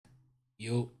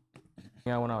Yo.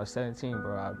 Yeah, when I was 17,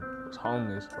 bro, I was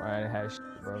homeless, bro. I didn't have shit,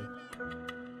 bro.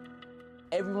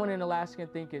 Everyone in Alaska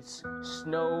think it's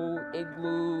snow,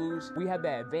 igloos. We have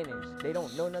that advantage. They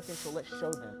don't know nothing, so let's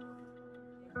show them.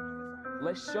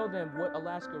 Let's show them what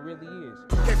Alaska really is.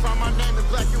 They find my name in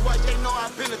black and white, they know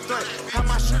I've been a threat. Have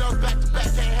my shit up back to back,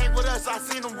 can't hang with us. I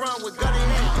seen them run with gun in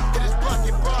hand. Hit his block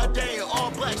in broad day, all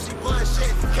black, she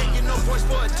bloodshed. Can't get no points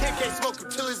for a 10K, smoke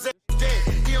him till his ass dead.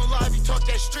 He on live, he talk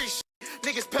that street shit.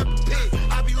 Niggas pepper pig.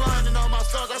 I be lying in all my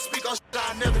songs, I speak on shit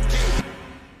I never did.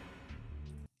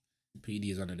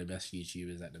 Poudii is one of the best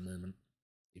YouTubers at the moment.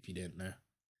 If you didn't know,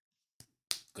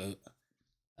 go.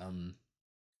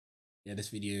 Yeah, this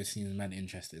video seems mad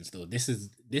interesting. Still, this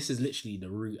is literally the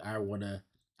route I wanna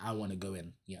go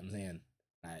in. You know what I'm saying?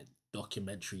 Like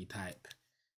documentary type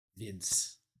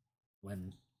vids.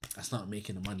 When I start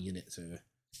making the money in it, so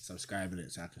subscribe in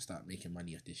it so I can start making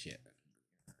money off this shit.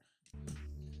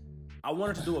 I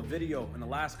wanted to do a video in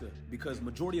Alaska because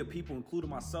majority of people, including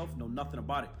myself, know nothing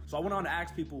about it. So I went on to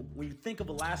ask people, when you think of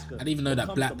Alaska, I didn't even know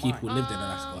that black people lived in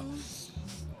Alaska.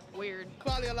 Weird.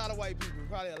 Probably a lot of white people.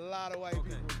 Probably a lot of white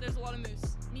people. There's a lot of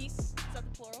moose. Meese, is that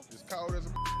the plural? It's cold as a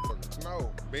motherfucker.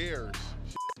 Snow, bears.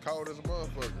 Shit, cold as a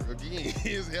motherfucker. Again,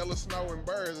 it's hella snow and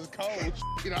birds. It's cold.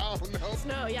 Shit, I don't know.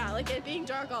 Snow, yeah, like it being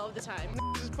dark all of the time.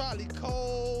 It's probably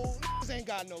cold. Ain't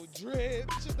got no drip.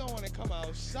 Just don't want to come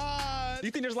outside. Do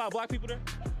you think there's a lot of black people there?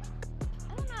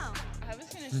 I don't know. I was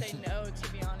gonna say no,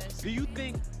 to be honest. Do you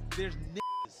think there's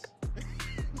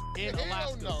niggas in Hell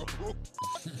Alaska? no.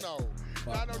 No.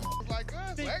 Not no niggas like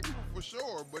us. Black people for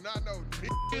sure, but not no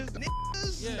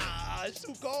niggas. Yeah. Nah, it's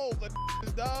too cold for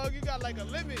niggas, dog. You got like a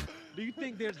limit. Do you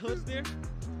think there's hoods there?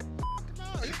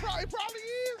 No, it probably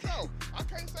is though. I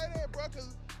can't say that, bro,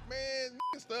 cause man,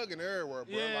 niggas thugging everywhere,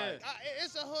 bro. Yeah. Like,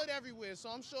 it's a hood everywhere, so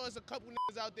I'm sure there's a couple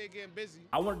niggas out there getting busy.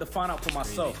 I wanted to find out for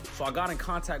myself, so I got in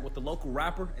contact with the local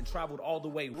rapper and traveled all the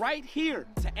way right here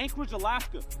to Anchorage,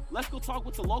 Alaska. Let's go talk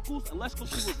with the locals and let's go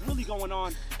see what's really going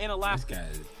on in Alaska.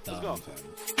 This guy is dumb, Let's go.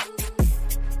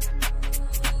 fam.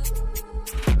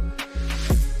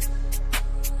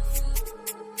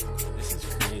 This is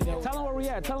crazy. Tell them where we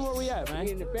at. Tell them where we at, man.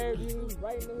 We in the Fairview,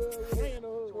 right in the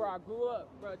hood. It's where I grew up,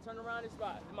 bro. Turn around this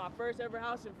spot. My first ever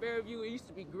house in Fairview. It used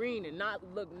to be green and not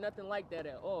look nothing like that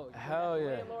at all. Hell yeah.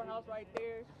 Landlord house right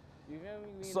there. You feel me?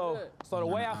 We in the So hood. the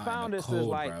way I Nah, found in the this is cold,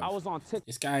 like bruv. I was on TikTok.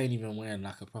 This guy ain't even wearing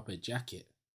like a proper jacket.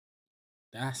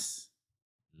 That's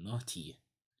naughty.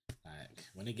 Like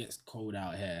when it gets cold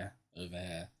out here, over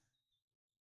here,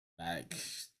 like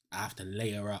I have to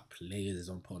layer up layers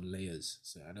upon layers.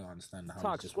 So I don't understand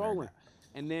how he's just wearing Scrolling. that.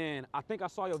 And then I think I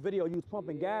saw your video, you was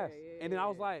pumping gas. And then I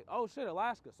was like, oh shit,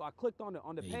 Alaska. So I clicked on the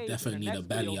Yeah, you page. definitely and need the a next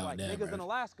belly video was out like, there, niggas bro. in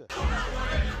Alaska.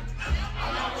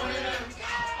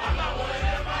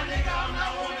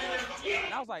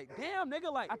 And I was like, damn,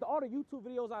 nigga, like, after all the YouTube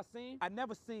videos I seen, I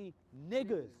never seen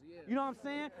niggas. You know what I'm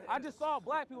saying? I just saw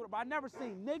black people, but I never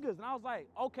seen niggas. And I was like,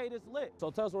 okay, this lit. So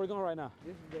tell us where we're going right now.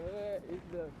 This is the hood. This is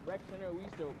the rec center. We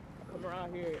used to come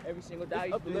around here every single day. I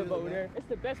used to live over there. It's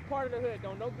the best part of the hood.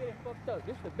 Don't get it fucked up.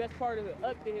 This is the best part of the hood,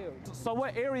 up the hill. So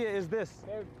what area is this?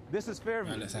 Fairview. This is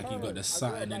Fairview. That looks like he got the I grew up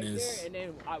satin in right his there, and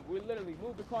then we literally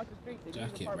moved across the street to these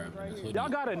jacket, bro. apartments right here. Y'all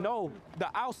gotta know the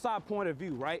outside point of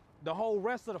view, right? The whole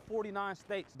rest of the 49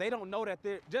 states, they don't know that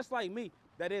they're, just like me,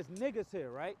 that there's niggas here,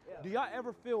 right? Yeah. Do y'all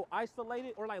ever feel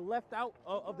isolated or like left out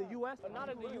of the U.S.? Not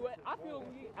in the U.S. I feel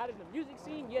we, out of the music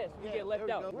scene, yes, we get left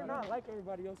out. We're not like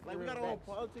everybody else. Like we got our own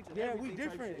politics and Yeah, we everything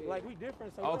type different. shit. Like we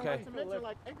different. So Not okay. to mention,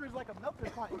 like Anchorage is like a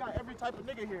melting pot. You got every type of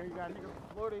nigga here. You got niggas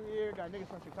from Florida here. You got niggas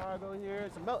from Chicago here.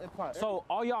 It's a melting pot. So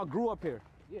all y'all grew up here.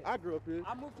 Yeah. I grew up here.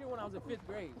 I moved here when I was in 5th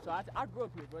grade, so I grew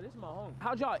up here, bro. This is my home.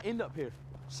 How'd y'all end up here?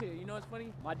 Shit, you know what's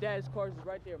funny? My dad's cars is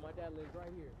right there. My dad lives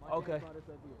right here. My Okay. dad brought us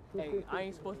up here. Hey, I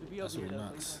ain't supposed to be up That's here. what Though,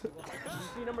 nuts. so you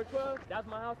see number 12? That's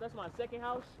my house. That's my second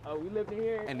house. We lived in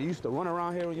here. And they used to run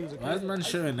around here when you was a Why is kid. man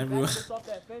showing Back everyone? just off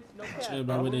that fence, no cap. Show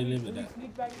about where they live When at we that.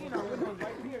 sneak back in, our windows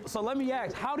right here. So let me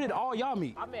ask, how did all y'all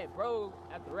meet? I met bro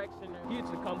at the rec center. He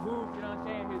used to come hoop, you know what I'm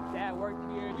saying? His dad worked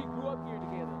here. We grew up here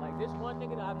together. Like this one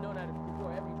nigga that I've known out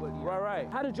before everybody. You know? Right.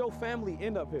 How did your family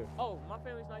end up here? Oh, my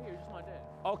family's not here, just my dad.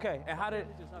 Okay, and how did?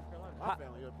 It's just South Carolina. My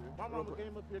family up here. My mama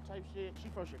came up here type shit. She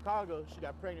from Chicago. She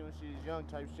got pregnant when she was young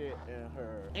type shit. And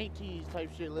her aunties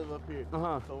type shit live up here.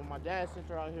 So when my dad sent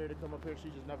her out here to come up here, she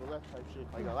just never left type shit.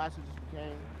 Like Alaska just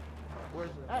became where's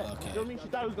it at? Okay. You know what I mean? She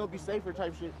thought it was gonna be safer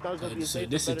type shit. Thought it was gonna be a So safer,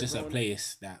 this is better just a growing-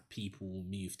 place that people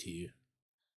move to,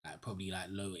 like probably like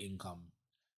low income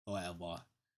or whatever,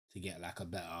 to get like a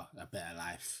better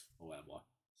life or whatever.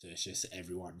 So it's just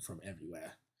everyone from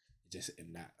everywhere, just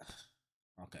in that.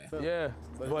 Okay. Yeah,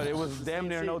 but it was damn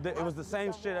near no. It was the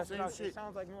same shit. That's Same shit. It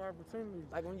sounds like more opportunity.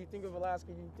 Like when you think of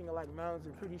Alaska, you think of like mountains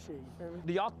and pretty shit. You feel me?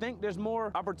 Do y'all think there's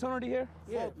more opportunity here?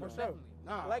 Yeah, for sure.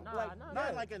 Nah,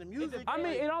 Not like in the music. I mean,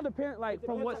 it all depends. Like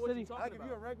from what city? Like if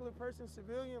you're a regular person,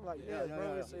 civilian, like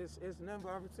bro, it's nothing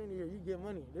but opportunity here. You get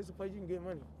money. This is a place you can get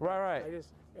money. Right. Like this,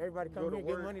 everybody come here and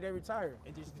get money, they retire.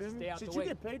 And just You feel me? stay out the Shit, way. you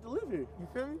get paid to live here. You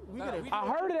feel me? We get a I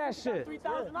heard of that shit.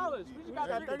 $3,000. We just got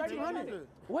 $1,300.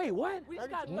 Wait, what? We just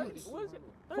got what is it?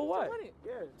 For what? $3,200.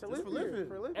 yeah to Just live for living. here.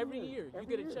 For living Every here. year you Every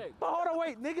get a year. check. But hold on,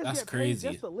 wait, niggas That's get crazy.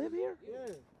 paid just to live here?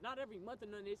 Yeah. Not every month or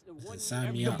none. It's the one Sign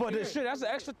year. me up. But this shit, that's an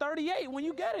extra 38 when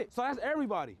you get it. So that's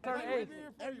everybody. 38.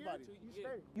 Everybody.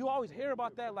 You always hear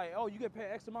about that, like, oh, you get paid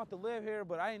X amount to live here,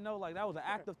 but I didn't know like that was an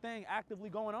active thing, actively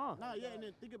going on. Nah, yeah, and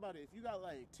then think about it. If you got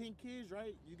like 10 kids,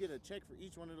 right, you get a check for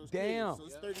each one of those Damn.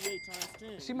 kids. So it's 38 times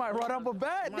 10. She might run up a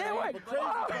bad. Damn, wait.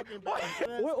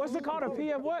 What's it called? A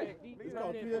PF what? It's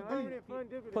called permanent fund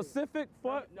dividend. Pacific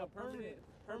Fund. No,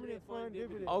 permanent fund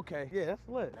dividend. Okay, yeah, that's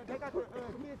lit. They got the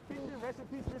kids picture. Rest in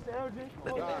peace, Mr. Elgin.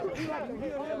 He like he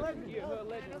a hood legend. He a hood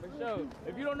legend for sure.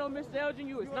 If you don't know Mr. Elgin,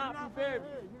 you is not from Fairview.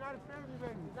 You're not a family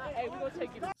baby. Hey, we gonna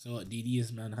take it. So what,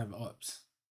 DDs man have ops?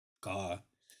 God,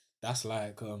 that's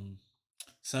like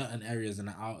certain areas in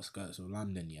the outskirts of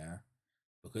London, yeah,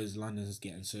 because London's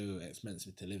getting so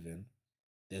expensive to live in.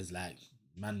 There's like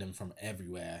man from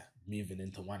everywhere moving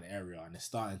into one area, and it's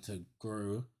starting to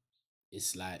grow.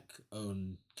 It's like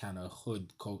own kind of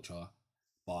hood culture,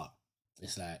 but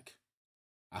it's like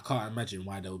I can't imagine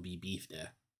why there would be beef there.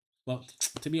 But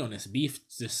to be honest, beef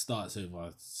just starts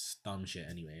over dumb shit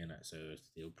anyway, innit? So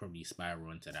it'll probably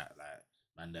spiral into that. Like,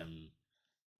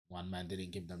 one man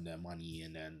didn't give them their money,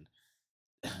 and then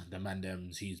the man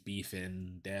who's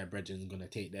beefing, their brethren's gonna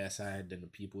take their side, then the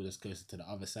people that's closer to the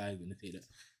other side gonna take it.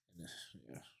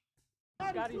 Yeah.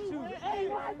 Scotty too. Hey,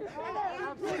 Scotty,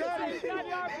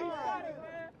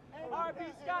 man. RP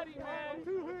Scotty, man.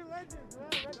 Two hood legends, man.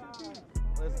 Rest in peace.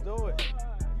 Let's do it.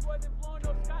 You wasn't blowing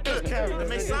no Scotty. The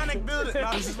Masonic building.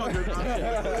 Nah, this is my good.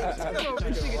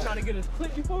 This nigga trying to get his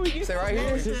clip before we get. Say right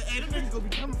here. Hey, them niggas gonna be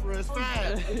coming for us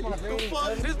fast.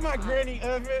 This is my granny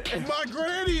oven. My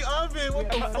granny oven.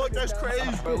 What the fuck? That's crazy.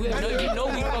 Bro, you know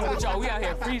we fuck with y'all. We out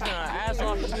here freezing our ass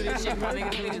off to do this shit. My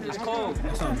niggas is cold.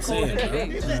 That's what I'm saying, bro.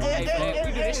 Hey, man,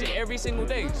 we do this shit every single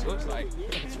day. So it's like,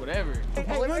 it's whatever.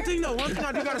 Hey, one thing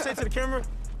I do gotta say to the camera.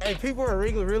 Hey, people are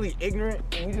really ignorant,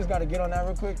 and we just gotta get on that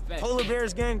real quick. Facts. Polar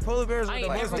bears, gang. Polar bears are I the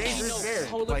ain't most never dangerous seen no bear.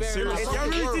 polar Like, bear. seriously? Y'all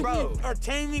really think Bro. we are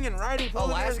taming and riding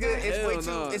polar bears?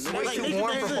 Alaska, it's way too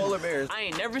warm for polar bears. I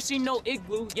ain't never seen no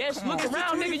igloo. Yes, look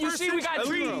around, nigga. You see we got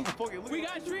trees. We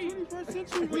got trees.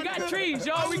 We got trees,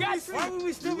 y'all. We got trees. Why would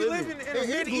we still be living in a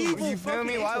medieval? You feel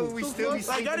me? Why would we still be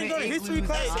Like, y'all sleeping didn't go to in history igloos?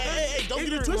 class? Hey, don't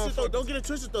get it twisted though. Don't get it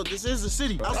twisted though. This is the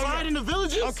city. Outside in the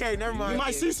villages. Okay, never mind. You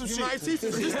might see some shit. You might see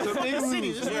some shit. This is the big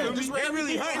city. This is where They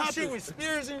really everything hunting happens. shit with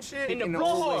spears and shit. In the In the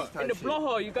blowhole. old In the type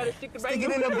blowhole. You gotta stick the right Stick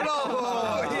it in the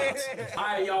blowhole. All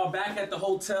right, y'all, back at the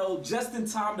hotel, just in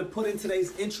time to put in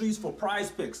today's entries for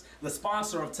Prize Picks, the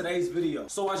sponsor of today's video.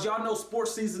 So as y'all know,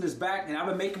 sports season is back, and I've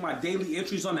been making my daily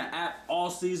entries on the app all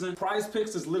season. Prize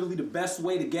Picks is literally the best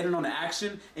way to get in on the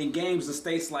action in games in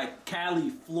states like Cali,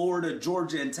 Florida,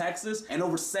 Georgia, and Texas, and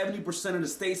over 70% of the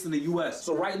states in the US.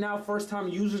 So right now, first-time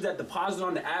users that deposit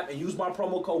on the app and use my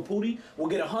promo code Poudii will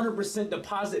get 100%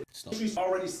 deposit. Stop. Entries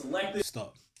already selected.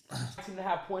 Stop. Seem to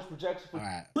have points projection for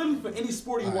Alright. literally for any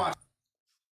sport you watch.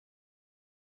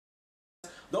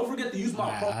 Don't forget to use my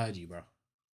Alright, promo. I heard you, bro.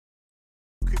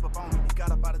 Creep up on me, he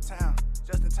got up out of town,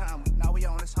 just in time. Now we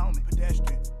on his homie,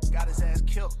 pedestrian, got his ass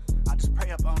killed. I just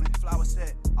pray up on it, flower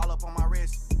set, all up on my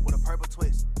wrist, with a purple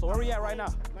twist. So where we at right now?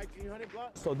 1900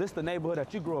 blocks. So this the neighborhood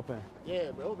that you grew up in?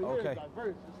 Yeah, but over here Okay. it's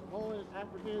diverse. Samoans,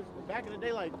 Africans. Back in the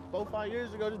day, like 4-5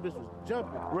 years ago, this bitch was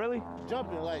jumping. Really?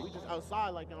 Jumping, like we just outside,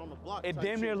 like on the block. It type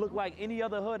damn near shit. looked like any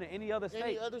other hood in any other Any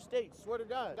state. other state, swear to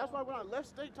God. That's why when I left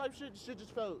state type shit, shit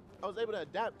just felt, I was able to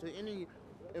adapt to any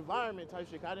environment type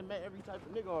shit. 'Cause I done met every type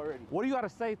of nigga already. What do you gotta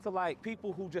say to like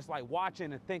people who just like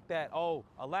watching and think that, oh,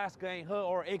 Alaska ain't hood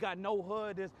or it got no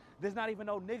hood, there's not even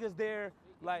no niggas there,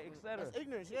 like etc. That's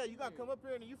ignorance, yeah. You gotta come up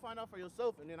here and then you find out for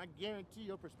yourself, and then I guarantee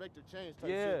your perspective change type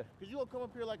Yeah. shit. Cause you gonna come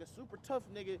up here like a super tough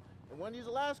nigga, and one of these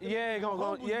Alaskans, Yeah, niggas gonna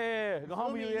humble you. yeah, You gonna feel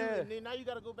humble me? you, And yeah. And then now you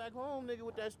gotta go back home, nigga,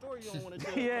 with that story you don't wanna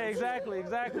tell. Yeah, type shit. exactly,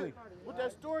 exactly. With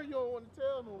that story you don't wanna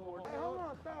tell no more. Hey, hold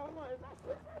on, stop, hold on. Is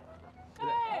that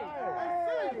Hey!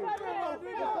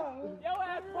 Yo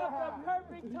ass fucked up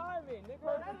perfect timing,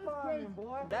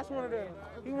 nigga. That's one of the,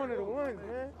 he one of the ones,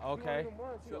 man. Okay.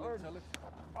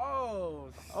 Oh, Oh,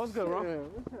 what's good, bro?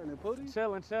 What's happening, Poudii?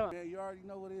 Chillin'. Yeah, you already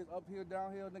know what it is. Uphill,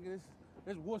 downhill, nigga.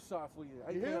 It's Woodshot for you.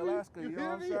 I hear Alaska, you know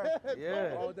what I'm saying?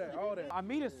 Yeah. All that. I'm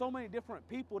meeting so many different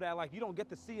people that like you don't get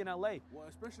to see in LA. Well,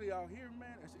 especially out here,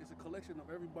 man, it's a collection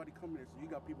of everybody coming in. So you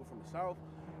got people from the South,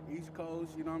 East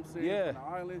Coast, you know what I'm saying? Yeah. From the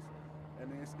islands.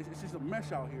 And it's just a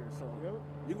mesh out here. So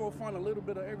you're going to find a little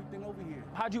bit of everything over here.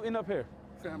 How'd you end up here?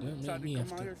 Family decided to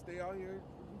come out here, stay out here.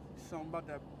 Something about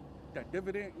that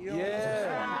dividend, you know?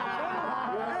 Yeah.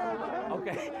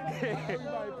 Okay.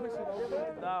 Everybody pushing over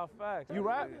there. Nah, facts. You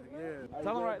rap? Yeah.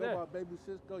 Tell them right there. About Baby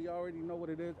Cisco, you already know what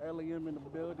it is. LAM in the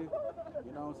building.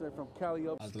 You know what I'm saying? From Cali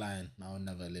up. I was lying. I'll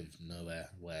never live nowhere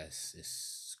where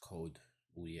it's cold.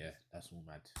 Oh yeah, that's all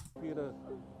mad. Here to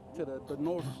the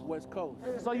northwest coast.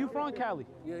 So you from Cali?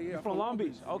 Yeah. You from Long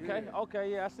Beach? Okay, okay,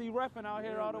 yeah. I see you repping out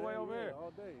here all the way over here.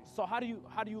 All day. So how do you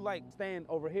like staying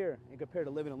over here and compared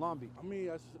to living in Long Beach? I mean,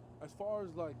 as far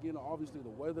as like, you know, obviously the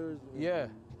weather is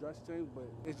dress change, but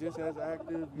it's just as active.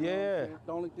 You know what I'm saying?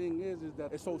 The only thing is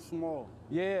that it's so small.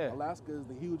 Yeah. Alaska is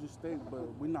the hugest state, but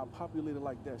we're not populated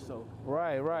like that, so.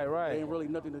 Right. There ain't really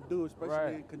nothing to do,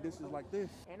 especially in conditions like this.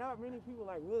 And not many people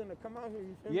like willing to come out here,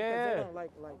 you feel me? Yeah. 'Cause they don't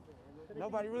like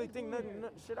nobody really think nothing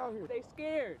shit out here. They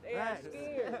scared. They are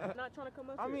scared. Not trying to come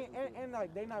up here. I mean, and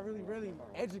like they not really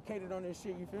educated on this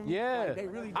shit. You feel me? Yeah. Like, they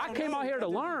really. I came out here to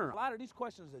learn. A lot of these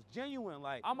questions is genuine.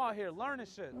 Like I'm out here learning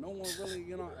shit. No one really,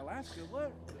 you know, Alaska,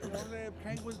 what? You know what I'm saying?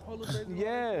 Penguins, polar bears.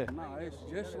 Yeah. Nah, it's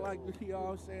just like, you know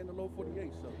what I'm saying, the low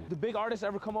 48, so. The big artists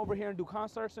ever come over here and do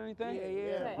concerts or anything?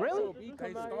 Yeah. Really?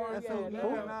 They stars too.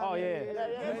 Oh yeah.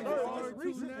 It's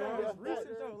recent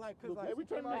though, like, cause like we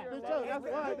turn this bitch up. That's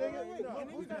why, nigga.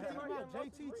 And we gotta think about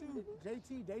JT too.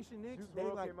 JT, Dacian Nicks, they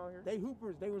like came out here? they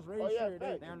hoopers. They was raised here.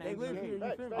 They live here.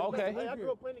 You feel me? Okay. Hey, I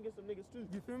grew up playing against some niggas too.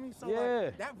 You feel me? So Yeah.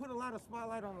 like, that put a lot of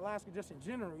spotlight on Alaska just in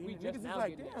general. We Niggas just is now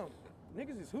like, getting damn,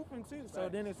 niggas is hooping too. So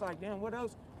then it's like, damn, what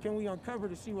else can we uncover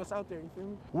to see what's out there? You feel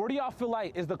me? Where do y'all feel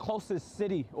like is the closest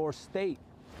city or state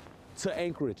to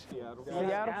Anchorage? Seattle.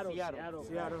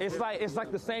 It's like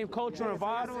the same culture and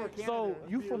vibe. So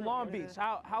you from Long Beach?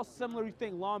 How similar you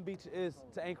think Long Beach is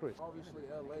to Anchorage? Obviously,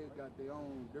 LA got their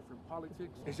own different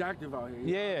politics. It's active out here.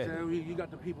 Yeah. You know what I'm saying? You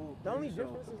got the people. The only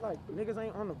difference is like niggas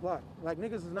ain't on the block. Like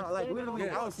niggas is not like literally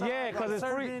outside. Yeah, cause like, it's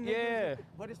free. serving Yeah. niggas.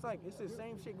 But it's like it's the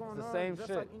same shit going It's the on. same just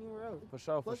shit. like anywhere else. For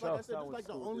sure. Plus, like I said, it's like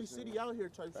the only city out here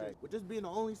type shit. With just being the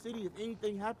only city, if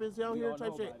anything happens out here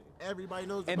type shit, everybody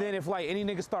knows. And then if like any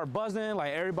niggas start buzzing,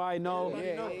 like everybody know. I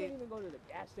can't even go to the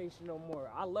gas station no more.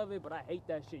 I love it, but I hate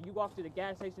that shit. You walk to the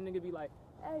gas station, nigga be like,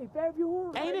 hey,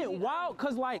 Fairview. Ain't it wild?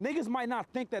 Cause like niggas might not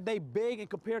think that they big and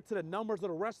compared to the numbers of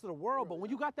the rest of the world, but when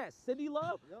you got that city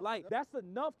love, like that's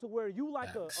enough to where you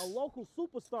like a local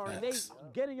superstar and they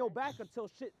get in your back until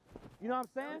shit. You know what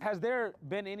I'm saying? Has there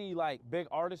been any like big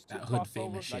artists to That hood cross over,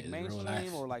 famous like shit is real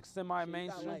mainstream life. or like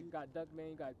semi-mainstream? You got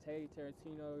Duckman, you got Tay,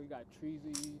 Tarantino, you got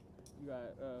Treasy, you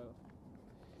got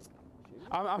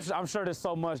I'm sure there's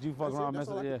so much you fuck around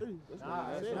messing with. Yeah.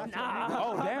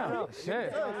 Oh damn.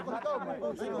 Shit.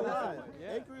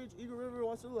 Anchorage, Eagle River,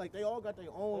 Wasilla, like they all got their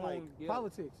own like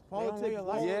Politics. politics.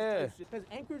 Yeah. Because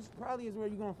Anchorage probably is where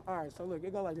you're gonna. All right, so look,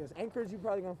 it go like this. Anchorage, you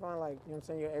probably gonna find like, you know what I'm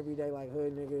saying, your everyday like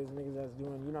hood niggas that's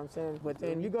doing, you know what I'm saying. But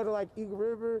then you go to like Eagle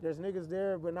River, there's niggas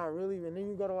there, but not really. And then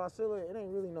you go to Wasilla, it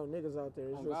ain't really no niggas out there.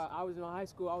 It's just, I was in high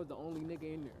school, I was the only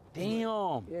nigga in there.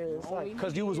 Damn. yeah, it's like.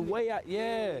 Cause you was way out.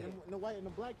 Yeah. And the white and the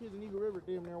black kids in Eagle River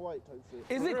damn near white type shit.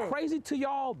 Is it crazy to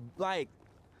y'all like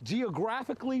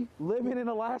geographically living in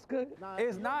Alaska? Nah,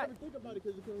 It's you not. don't think about it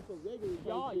because it comes so regular.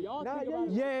 Y'all Nah, think yeah, about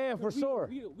it. Yeah, for sure.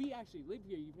 We actually live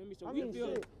here, you feel me? So I we mean, feel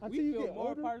shit, until you get more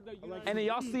older, part of the United And then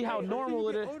y'all see how normal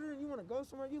it you is. get older and you want to go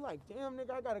somewhere, you like, damn,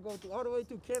 nigga, I gotta go through all the way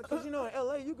through Canada. Because you know, in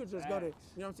LA, you could just go to, you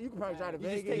know what I'm saying, you could probably drive to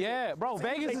Vegas. Yeah, bro,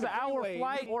 Vegas is an hour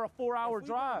flight or a 4-hour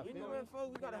drive. Anywhere,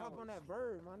 folks, we gotta hop on that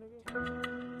bird, my nigga.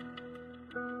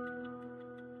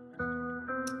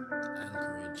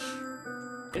 Anchorage.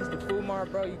 It's the food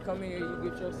mart, bro. You come in here, you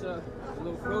get yourself a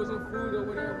little frozen food or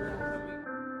whatever.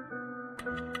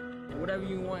 Whatever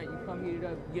you want, you come heat it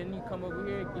up. Then you come over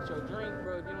here, get your drink,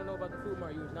 bro. If you don't know about the food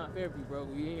mart, you was not Fairview, bro.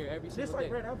 We in here every This single like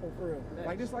day. Red Apple, for real.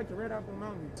 Like, this like the Red Apple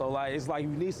Mountain. So like it's like you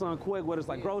need something quick, whether it's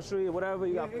like grocery or whatever,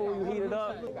 you got food, you heat it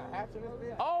up.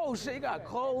 Oh shit, you got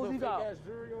clothes, you got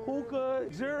hookah,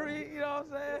 jewelry, you know what I'm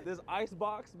saying? This ice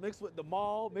box mixed with the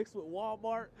mall, mixed with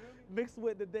Walmart, mixed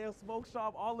with the damn smoke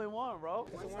shop, all in one, bro.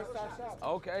 It's a one-stop shop.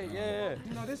 Okay, yeah.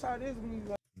 You know, this how it is when you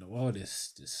like. The world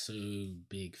is so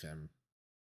big, fam.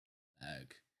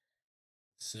 Like,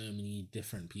 so many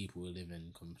different people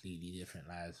living completely different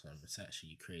lives, fam. It's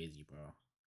actually crazy, bro.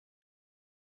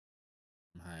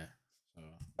 I'm high, so.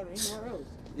 anywhere else.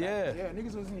 Yeah. Yeah,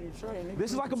 niggas was in Detroit. And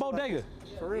This is like a bodega.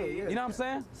 For real, yeah. You know what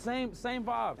I'm saying? Same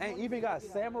vibe. And even got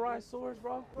samurai swords,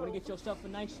 bro. Want to get yourself a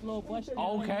nice slow question?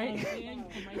 Okay. You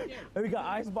come right there. And we got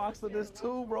icebox in this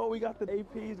too, bro. We got the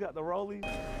APs, got the rollies.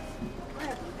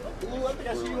 Ooh, I think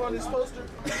I see you on this poster.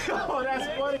 Oh, that's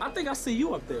funny. I think I see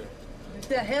you up there.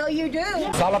 The hell you do?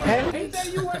 Salapan? Ain't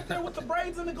that you right there with the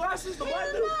braids and the glasses, the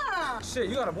black dude? Nah. Shit,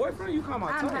 you got a boyfriend? You come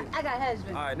out tight. I got a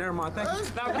husband. All right, never mind. Thank you.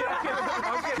 No,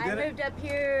 I moved up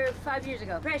here 5 years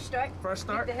ago. Fresh start. Fresh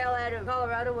start? Get the hell out of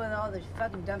Colorado where all the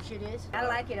fucking dumb shit is. I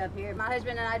like it up here. My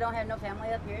husband and I don't have no family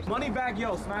up here. Money bag,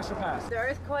 yo, smash or pass. The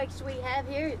earthquakes we have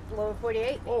here, lower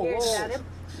 48. Oh, Here's whoa. about them.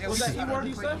 Yeah, was that E-word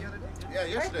you said? Yeah,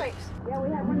 yesterday. Earthquakes. Yeah, we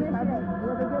have one yesterday.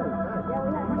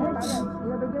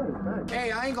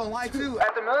 Hey, I ain't gonna lie too.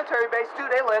 At the military base too,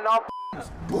 they letting off.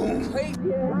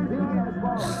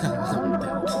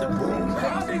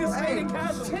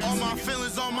 All my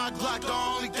feelings on my Glock, the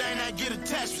only thing that get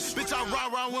attached. Bitch, I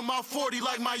ride around with my 40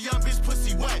 like my young bitch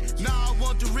pussy wet. Now I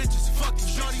want the riches, fuck the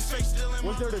shorty's face still in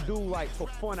What's there to do, like, for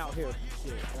fun out here?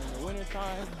 Shit, in the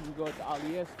wintertime, we go to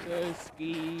Aliesta,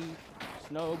 ski,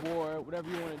 snowboard, whatever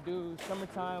you want to do.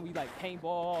 Summertime, we like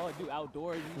paintball, do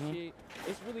outdoors and shit.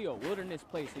 It's really a wilderness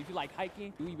place. So if you like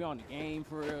hiking, we be on the game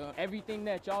for real. Everything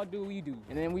that y'all do, we do.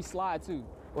 And then we slide too.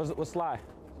 What's slide?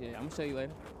 Yeah, I'm gonna show you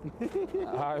later.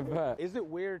 All right, bet. Is it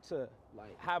weird to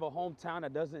like have a hometown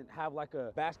that doesn't have like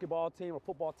a basketball team or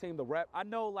football team to rep? I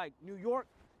know like New York,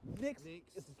 Knicks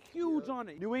is huge on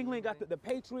it. New England got the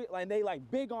Patriot, like they like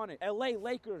big on it. LA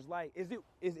Lakers, like is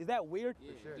that weird?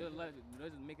 Yeah, sure.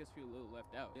 Doesn't make us feel a little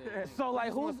left out. Yeah. So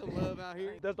like who's some love out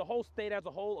here? Does the whole state as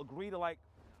a whole agree to like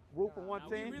root for one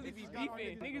team? We really be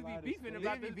beefing. Niggas be beefing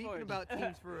about this sport. about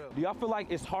teams for real. Do y'all feel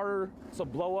like it's harder to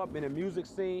blow up in the music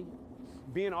scene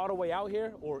being all the way out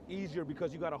here, or easier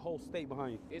because you got a whole state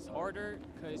behind you? It's harder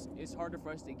because it's harder for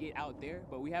us to get out there,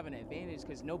 but we have an advantage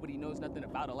because nobody knows nothing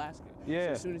about Alaska. Yeah.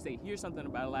 So as soon as they hear something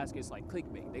about Alaska, it's like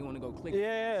clickbait. They want to go click.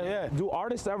 Yeah. Do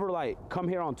artists ever like come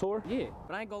here on tour? Yeah,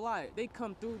 but I ain't gonna lie, they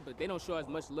come through, but they don't show as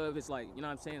much love as like, you know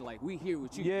what I'm saying? Like we here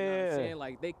with you. You know what I'm saying?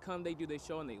 Like they come, they do their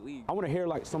show and they leave. I want to hear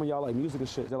like some of y'all like music and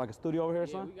shit. Is there like a studio over here or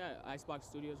Yeah, something? we got Icebox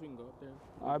Studios. We can go up there.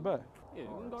 I bet. Yeah,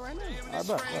 we can go right now. I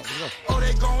bet. Yeah. Oh,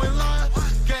 they going live.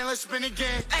 Gang, let's spin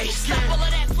again. Hey, stop all of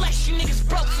that flesh, you niggas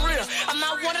broke for real. I'm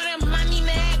not one of them, I need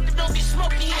to act, but don't get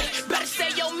smoky here. Better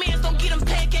say your mans, don't get them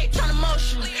pancake, tryna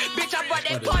motion. Bitch, I brought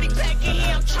that party back in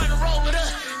here, I'm tryna roll it up.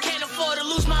 Can't afford to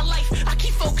lose my life, I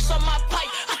keep focused on my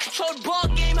pipe. I control the ball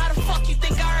game, how the fuck you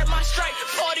think I heard my strike?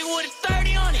 40 with a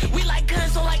 30 on it, we like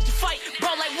guns, don't like to fight.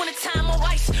 Bro, like wintertime on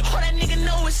ice, all that nigga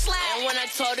know is slide. And when I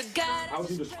told the God, how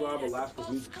would you describe Alaska's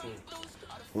music scene?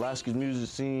 Alaska's music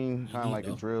scene, kind of like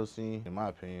a drill scene, in my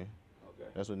opinion.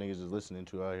 That's what niggas is listening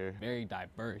to out here. Very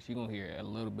diverse. You're gonna hear a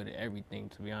little bit of everything,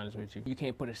 to be honest with you. You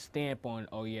can't put a stamp on,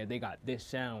 oh yeah, they got this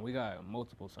sound. We got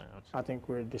multiple sounds. I think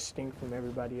we're distinct from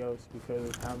everybody else because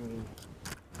of how many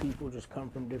people just come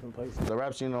from different places. The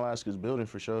rap scene in Alaska is building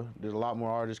for sure. There's a lot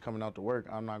more artists coming out to work.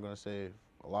 I'm not gonna say if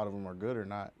a lot of them are good or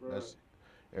not. Right. That's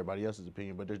everybody else's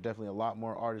opinion, but there's definitely a lot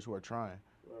more artists who are trying.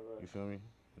 You feel me?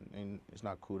 And it's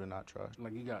not cool to not try.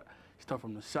 Like you got stuff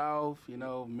from the South, you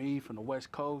know, me from the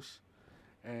West Coast,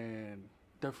 and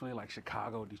definitely like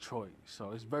Chicago, Detroit.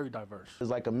 So it's very diverse. It's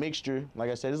like a mixture.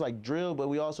 Like I said, it's like drill, but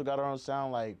we also got our own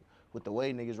sound, like with the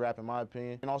way niggas rap, in my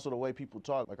opinion, and also the way people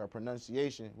talk, like our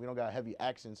pronunciation. We don't got heavy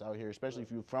accents out here, especially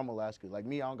if you're from Alaska. Like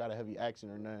me, I don't got a heavy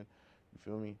accent or nothing. You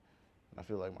feel me? And I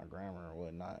feel like my grammar or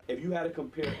whatnot. If you had to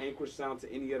compare Enquires sound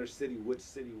to any other city, which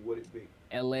city would it be?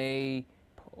 LA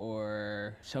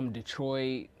or some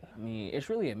Detroit. I mean, it's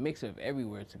really a mix of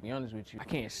everywhere, to be honest with you. I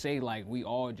can't say like we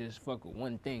all just fuck with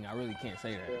one thing. I really can't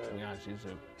say that, to be honest.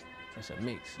 It's a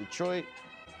mix. Detroit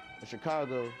and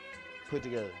Chicago put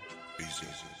together.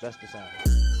 That's the sound.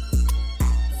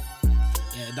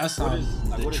 Yeah, that sounds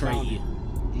Detroit.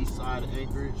 East side of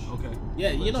Anchorage. Okay.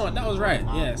 Yeah, you know what? That was right.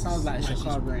 Yeah, it sounds like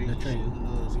Chicago and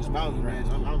Detroit. It's mountain, man.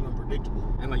 I'm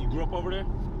unpredictable. And like you grew up over there?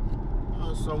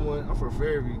 Somewhat. I'm from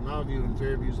Fairview. Mountain View and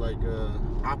Fairview's like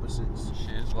opposites. Shit,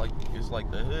 it's like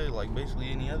the hood, like basically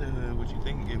any other hood. What you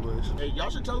think it was? Hey, y'all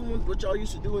should tell them what y'all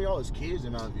used to do when y'all was kids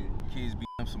in Mountain View. Kids beating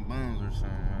up some bums or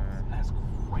something. That's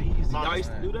crazy. Y'all used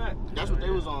to do that? That's what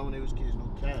they was on when they was kids. No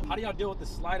cap. How do y'all deal with the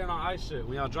sliding on ice shit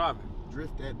when y'all driving?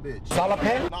 Drift that bitch.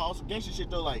 Salapan? No, also gangster shit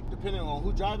though. Like depending on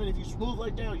who driving, if you smooth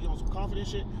like that or you on some confident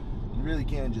shit, you really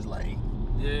can just like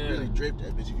really drift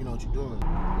that bitch if you know what you're doing.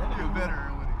 That nigga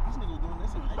better with it. These niggas doing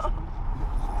this in high school.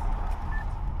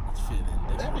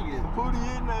 That nigga is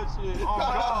Poudii in that shit. Oh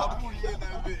God, Poudii in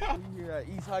that bitch. We here at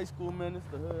East High School, man. It's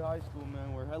the hood high school,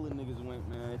 man, where hella niggas went,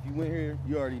 man. If you went here,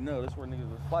 you already know. That's where niggas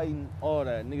was fighting, all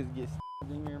that. Niggas get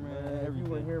in here, man. If you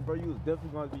went here, bro, you was definitely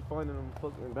gonna be finding them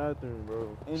fucking bathroom,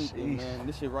 bro. Anything, man.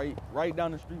 This shit right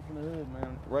down the street from the hood,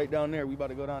 man. Right down there. We about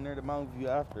to go down there to Mountain View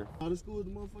after. The school is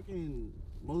the motherfucking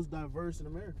most diverse in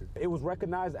America. It was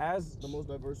recognized as the most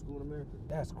diverse school in America.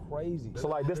 That's crazy. So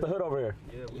like this the hood over here?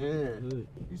 Yeah.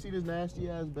 You see this nasty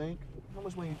ass bank? How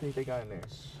much money you think they got in there?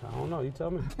 I don't know, you tell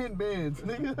me. 10 bands,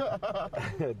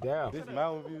 nigga. Damn. This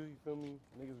Mountain View, you feel me?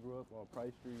 Niggas grew up on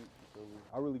Price Street, you feel me?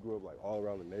 I really grew up like all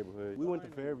around the neighborhood. We went to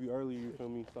Fairview earlier, you feel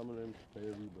me? Some of them to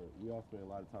Fairview, but we all spent a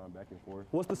lot of time back and forth.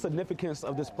 What's the significance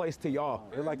of this place to y'all?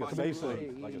 It's like a safe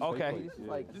place. Like a safe Okay. place, This is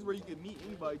like, this is where you can meet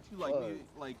anybody too.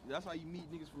 Like that's how you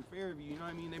meet niggas from Fairview, you know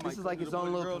what I mean? They This is like its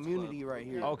own little community right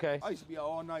here. Okay. I used to be out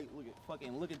all night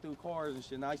looking through cars and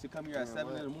shit. And I used to come here at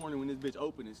 7 in the morning when this bitch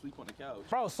open and sleep on the couch.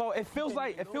 Bro, so it feels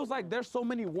like there's so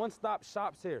many one-stop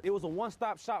shops here. It was a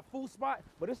one-stop shop food spot,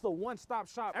 but it's a one-stop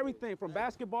shop. Everything from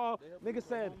basketball, nigga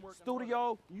said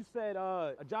studio, you said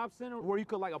a job center where you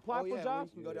could like apply for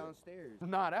jobs. You can go downstairs.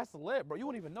 Nah, that's lit, bro. You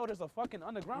wouldn't even know there's a fucking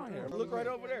underground here. Look right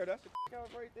over there. That's the house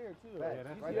right there too. Yeah,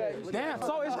 that's right there. Damn,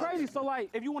 so it's crazy. So like,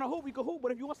 if you want to hoop, you can hoop,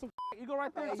 but if you want some, you go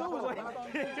right there too. It's like,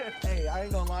 Hey, I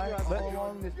ain't gonna lie. All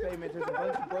along this pavement, there's a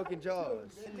bunch of broken jaws.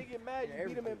 Nigga mad, you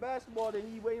beat him in basketball, then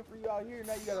he waiting for you out here.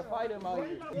 Now you gotta fight him out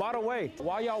here. by the way,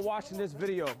 while y'all watching this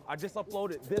video, I just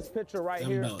uploaded this picture right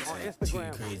here on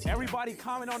Instagram. Everybody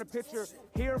comment on the picture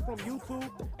here from YouTube,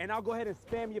 and I'll go ahead and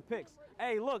spam your pics.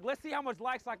 Hey, look, let's see how much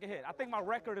likes I can hit. I think my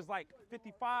record is like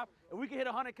 55. If we can hit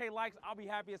 100K likes, I'll be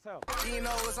happy as hell. You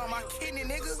know it's on my kidney,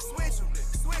 nigga. Switch 'em,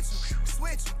 switch 'em,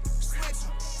 switch 'em, switch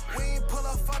 'em. We ain't pull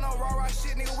up for no raw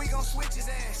shit, nigga. We gon' switch his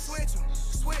ass. Switch 'em,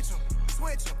 switch 'em,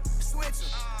 switch 'em, switch 'em.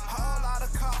 Whole lot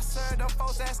of costs, sir. Them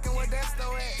folks asking where that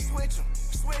store at. Switch 'em,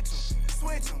 switch 'em,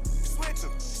 switch 'em, switch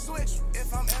 'em, switch 'em.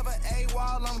 If I'm ever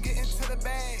AWOL, I'm getting to the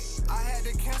bag. I had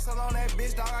to cancel on that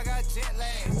bitch, dog. I got jet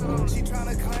lag. She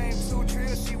tryna claim 2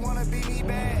 trills, she wanna be me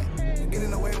bad. Get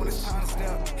in the way when it's time to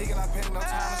step. He cannot pay no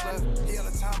time is left. He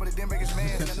hella time, but it didn't break his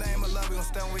man. In the name of love, we gon'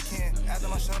 stay when we can. After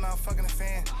my show, now I'm fucking a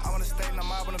fan. I wanna stay in the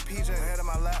mob on a PJ. Head of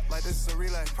my lap, like this is a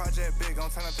relay. Project big, gon'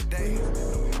 turn up today.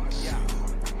 Yeah.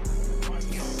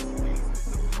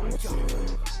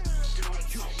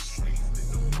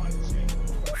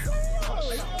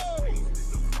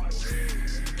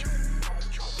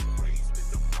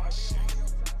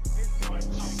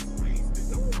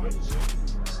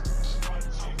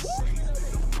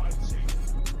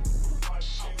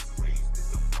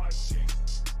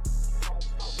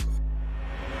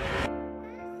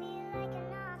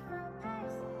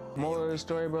 Moral of the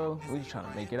story, bro, we just trying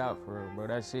to make it out for real, bro.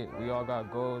 That's it. We all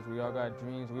got goals, we all got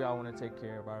dreams, we all want to take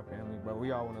care of our family, bro.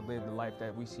 We all want to live the life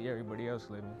that we see everybody else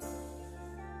living.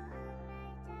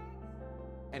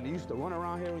 And you used to run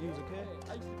around here when you was a kid?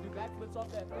 I used to do backflips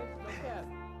off that fence, no cap.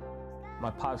 My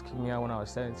pops kicked me out when I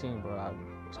was 17, bro. I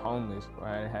was homeless, bro.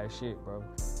 I didn't have shit, bro.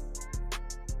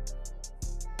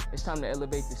 It's time to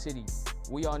elevate the city.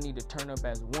 We all need to turn up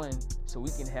as one so we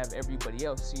can have everybody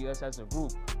else see us as a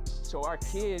group. So our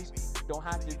kids don't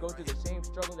have to go through the same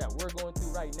struggle that we're going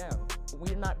through right now.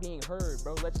 We're not being heard,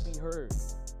 bro. Let's be heard.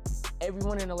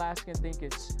 Everyone in Alaska think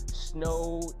it's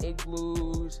snow,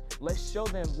 igloos. Let's show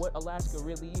them what Alaska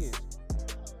really is.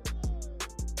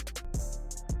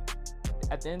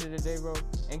 At the end of the day, bro,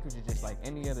 Anchorage is just like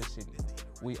any other city.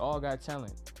 We all got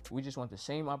talent. We just want the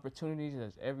same opportunities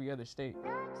as every other state.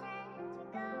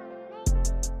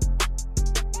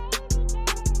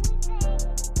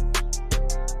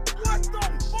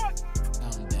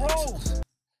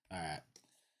 Alright.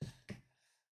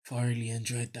 Thoroughly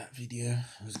enjoyed that video.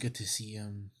 It was good to see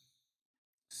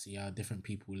how different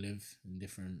people live in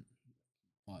different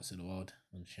parts of the world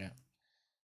and shit.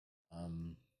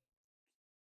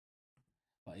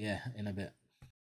 But yeah, in a bit.